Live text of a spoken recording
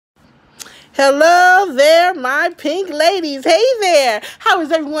Hello there, my pink ladies. Hey there. How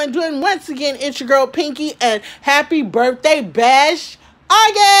is everyone doing? Once again, it's your girl Pinky, and happy birthday, Bash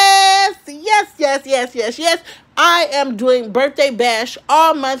August. Yes. I am doing birthday bash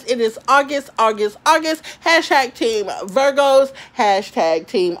all month. It is August. Hashtag Team Virgos. Hashtag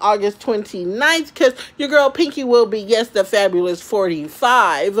Team August 29th. Because your girl Pinky will be, yes, the fabulous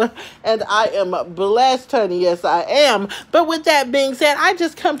 45. And I am blessed, honey. Yes, I am. But with that being said, I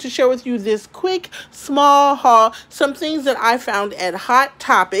just come to share with you this quick, small haul. Some things that I found at Hot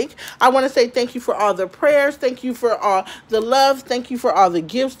Topic. I want to say thank you for all the prayers. Thank you for all the love. Thank you for all the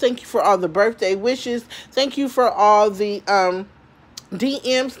gifts. Thank you for all the birthday wishes. Thank you for all the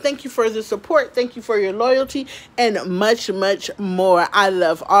DMs. Thank you for the support. Thank you for your loyalty and much more. I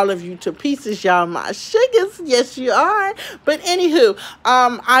love all of you to pieces, y'all, my sugars. Yes, you are. But anywho,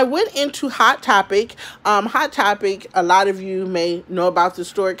 I went into Hot Topic. Hot Topic, a lot of you may know about the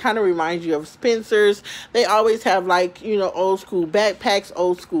store. It kind of reminds you of Spencer's. They always have, like, you know, old school backpacks,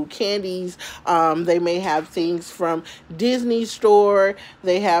 old school candies. They may have things from Disney store.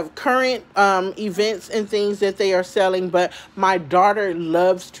 They have current events and things that they are selling. But my daughter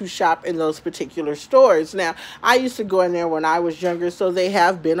loves to shop in those particular stores. Now, I used to go in there when I was younger, so they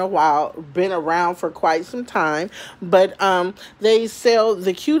have been around for quite some time. But they sell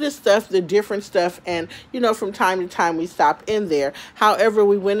the cutest stuff, the different stuff, and you know, from time to time we stop in there. However,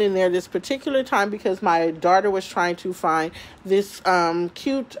 we went in there this particular time because my daughter was trying to find this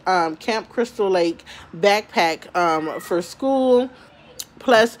cute Camp Crystal Lake backpack for school.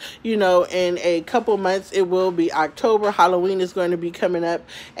 Plus, you know, in a couple months, it will be October. Halloween is going to be coming up.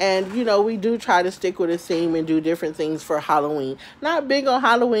 And, you know, we do try to stick with a theme and do different things for Halloween. Not big on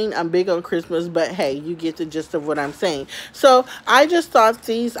Halloween. I'm big on Christmas. But, hey, you get the gist of what I'm saying. So, I just thought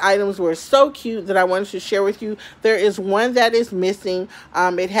these items were so cute that I wanted to share with you. There is one that is missing.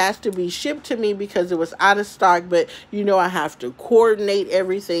 It has to be shipped to me because it was out of stock. But, you know, I have to coordinate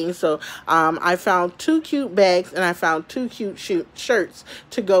everything. So, I found two cute bags and I found two cute shirts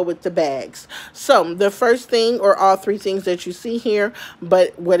to go with the bags. So the first thing, or all three things that you see here,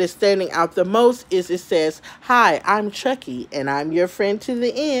 but what is standing out the most is it says, "Hi, I'm Chucky and I'm your friend to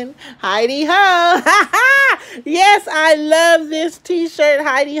the end. Heidi ho." Yes, I love this t-shirt,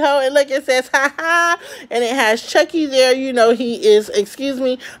 Heidi ho. And look, it says ha ha, and it has Chucky there. You know, he is, excuse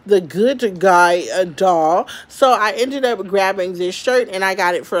me, the good guy doll. So I ended up grabbing this shirt and I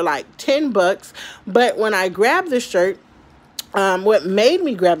got it for like 10 bucks. But when I grabbed the shirt, what made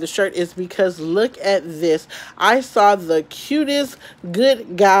me grab the shirt is because look at this. I saw the cutest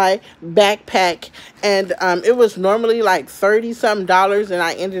good guy backpack, and it was normally like $30-something, and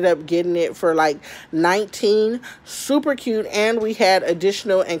I ended up getting it for like $19. Super cute, and we had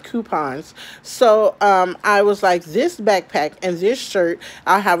additional and coupons. So I was like, this backpack and this shirt,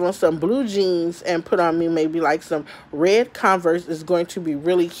 I'll have on some blue jeans and put on me maybe like some red Converse, is going to be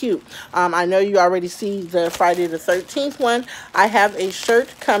really cute. I know you already see the Friday the 13th one. I have a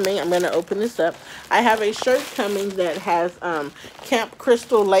shirt coming. I'm going to open this up. I have a shirt coming that has Camp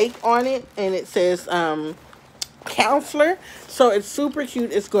Crystal Lake on it, and it says counselor. So it's super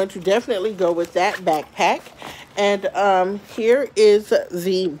cute. It's going to definitely go with that backpack. And here is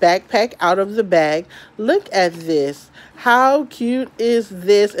the backpack out of the bag. Look at this. How cute is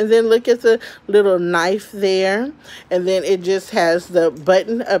this? And then look at the little knife there. And then it just has the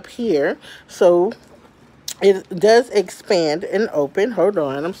button up here. So it does expand and open. Hold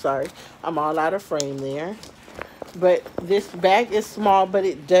on, I'm sorry. I'm all out of frame there. But this bag is small, but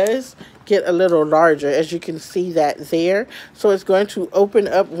it does get a little larger, as you can see that there. So it's going to open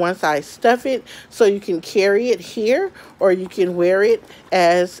up once I stuff it, so you can carry it here, or you can wear it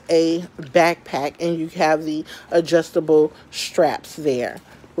as a backpack, and you have the adjustable straps there.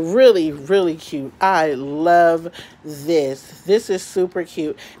 Really cute. I love this. This is super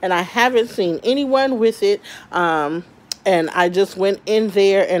cute, and I haven't seen anyone with it. And I just went in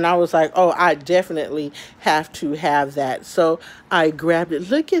there and I was like, oh, I definitely have to have that. So I grabbed it.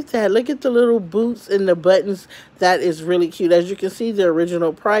 Look at that. Look at the little boots and the buttons. That is really cute. As you can see, the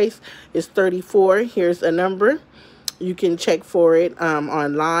original price is $34. Here's a number. You can check for it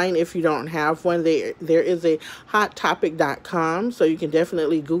online if you don't have one. There is a hottopic.com, so you can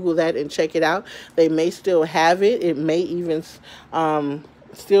definitely Google that and check it out. They may still have it. It may even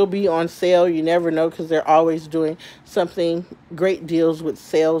still be on sale. You never know, because they're always doing something, great deals with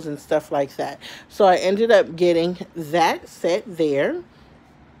sales and stuff like that. So I ended up getting that set there.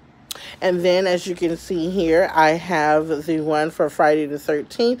 And then, as you can see here, I have the one for Friday the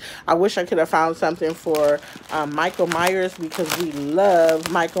 13th. I wish I could have found something for Michael Myers, because we love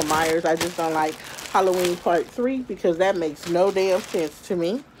Michael Myers. I just don't like Halloween Part 3 because that makes no damn sense to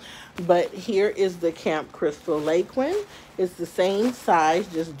me. But here is the Camp Crystal Lake one. It's the same size,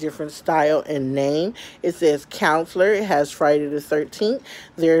 just different style and name. It says Counselor. It has Friday the 13th.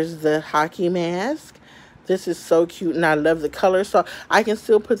 There's the hockey mask. This is so cute, and I love the color. So I can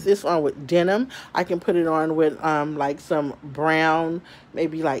still put this on with denim. I can put it on with like some brown,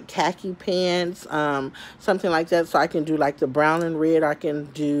 maybe like khaki pants, something like that. So I can do like the brown and red. I can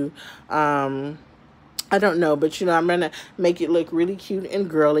do I don't know, but I'm going to make it look really cute and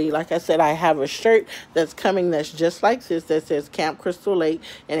girly. Like I said, I have a shirt that's coming that's just like this that says Camp Crystal Lake,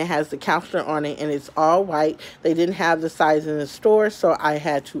 and it has the counselor on it, and it's all white. They didn't have the size in the store, so I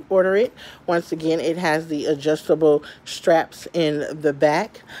had to order it. Once again, it has the adjustable straps in the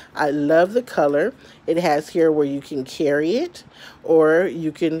back. I love the color. It has here where you can carry it, or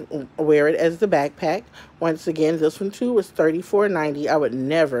you can wear it as the backpack. Once again, this one too was $34.90. I would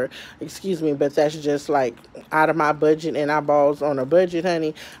never, excuse me, but that's just like out of my budget, and I balls on a budget,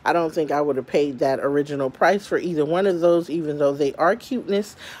 honey. I don't think I would have paid that original price for either one of those, even though they are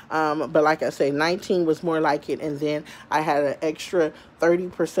cuteness. But like I say, 19 was more like it, and then I had an extra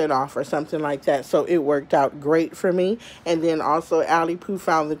 30% off or something like that, so it worked out great for me. And then also Allie Pooh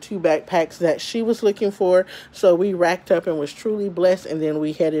found the 2 backpacks that she was looking for, so we racked up and was truly blessed, and then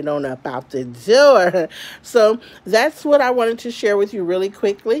we headed on up out the door. So that's what I wanted to share with you really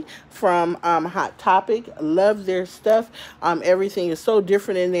quickly from Hot Topic. Love their stuff. Everything is so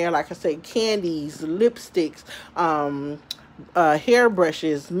different in there. Like I say, candies, lipsticks,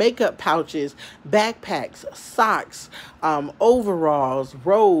 hairbrushes, makeup pouches, backpacks, socks, overalls,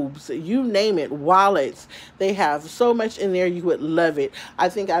 robes, you name it, wallets. They have so much in there, you would love it. I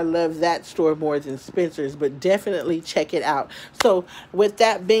think I love that store more than Spencer's, but definitely check it out. So with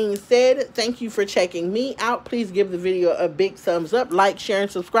that being said, thank you for checking me out. Please give the video a big thumbs up, like, share,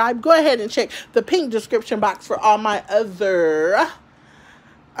 and subscribe. Go ahead and check the pink description box for all my other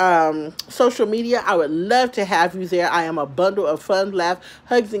social media. I would love to have you there. I am a bundle of fun, laugh,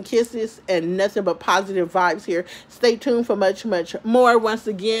 hugs, and kisses, and nothing but positive vibes here. Stay tuned for much, much more. Once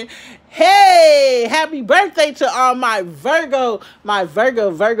again, hey, happy birthday to all my Virgo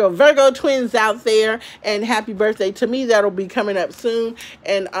twins out there, and happy birthday to me. That'll be coming up soon,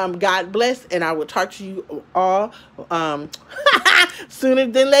 and God bless, and I will talk to you all sooner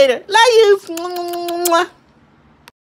than later. Love you.